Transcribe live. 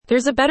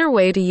There's a better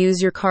way to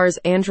use your car's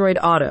Android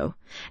Auto,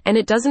 and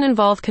it doesn't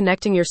involve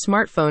connecting your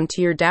smartphone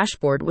to your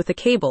dashboard with a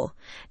cable,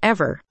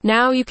 ever.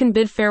 Now you can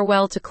bid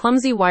farewell to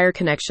clumsy wire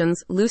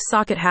connections, loose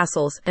socket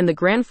hassles, and the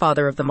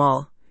grandfather of them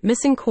all,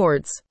 missing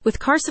cords. With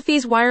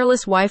Carsafee's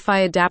wireless Wi-Fi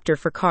adapter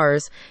for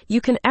cars,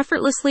 you can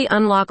effortlessly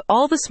unlock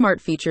all the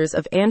smart features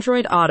of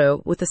Android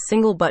Auto with a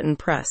single button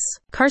press.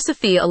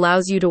 Carsafee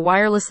allows you to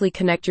wirelessly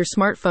connect your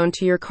smartphone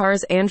to your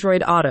car's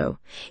Android Auto,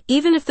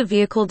 even if the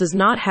vehicle does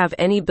not have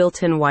any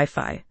built-in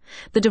Wi-Fi.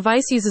 The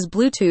device uses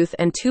Bluetooth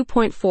and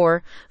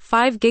 2.45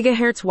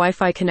 GHz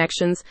Wi-Fi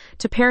connections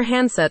to pair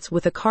handsets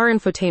with a car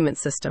infotainment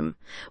system.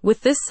 With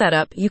this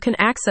setup, you can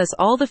access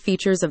all the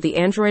features of the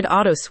Android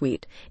Auto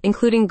suite,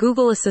 including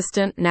Google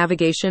Assistant,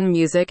 navigation,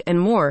 music, and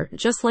more,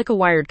 just like a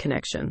wired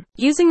connection.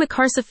 Using the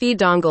Carsafee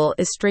dongle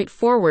is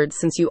straightforward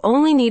since you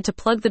only need to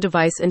plug the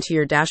device into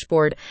your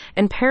dashboard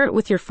and pair it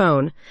with your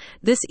phone.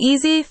 This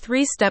easy,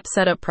 3-step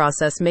setup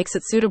process makes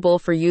it suitable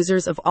for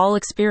users of all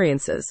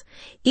experiences,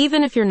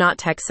 even if you're not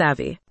tech-savvy.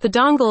 The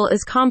dongle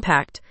is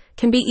compact,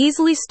 can be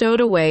easily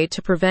stowed away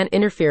to prevent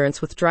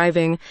interference with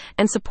driving,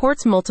 and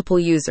supports multiple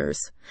users.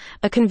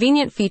 A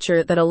convenient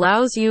feature that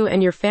allows you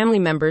and your family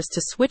members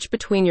to switch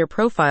between your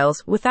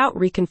profiles without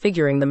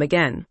reconfiguring them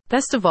again.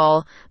 Best of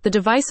all, the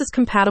device is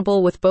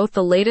compatible with both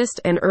the latest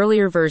and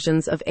earlier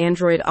versions of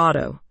Android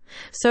Auto.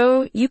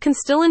 So, you can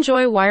still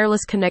enjoy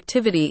wireless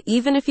connectivity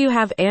even if you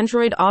have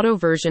Android Auto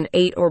version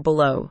 8 or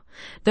below,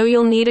 though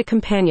you'll need a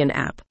companion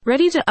app.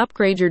 Ready to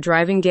upgrade your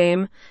driving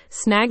game?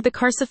 Snag the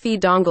Carsafee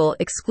dongle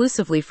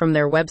exclusively from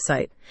their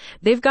website.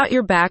 They've got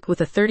your back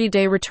with a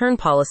 30-day return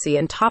policy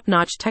and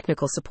top-notch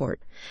technical support.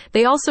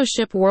 They also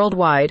ship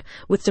worldwide,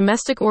 with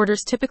domestic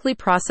orders typically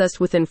processed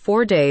within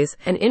 4 days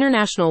and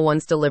international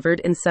ones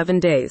delivered in 7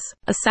 days.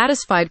 A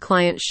satisfied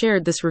client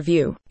shared this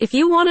review. If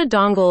you want a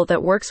dongle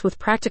that works with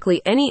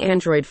practically any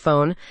Android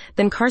phone,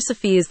 then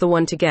Carsafee is the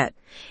one to get.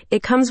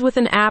 It comes with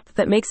an app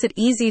that makes it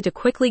easy to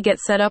quickly get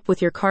set up with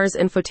your car's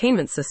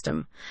infotainment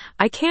system.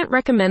 I can't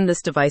recommend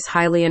this device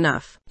highly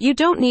enough. You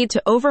don't need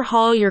to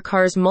overhaul your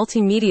car's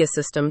multimedia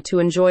system to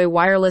enjoy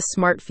wireless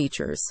smart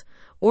features.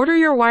 Order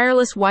your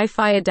wireless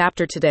Wi-Fi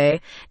adapter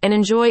today and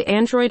enjoy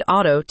Android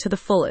Auto to the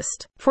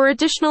fullest. For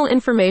additional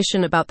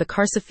information about the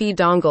Carsafee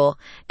dongle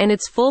and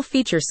its full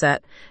feature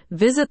set,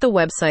 visit the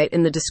website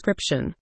in the description.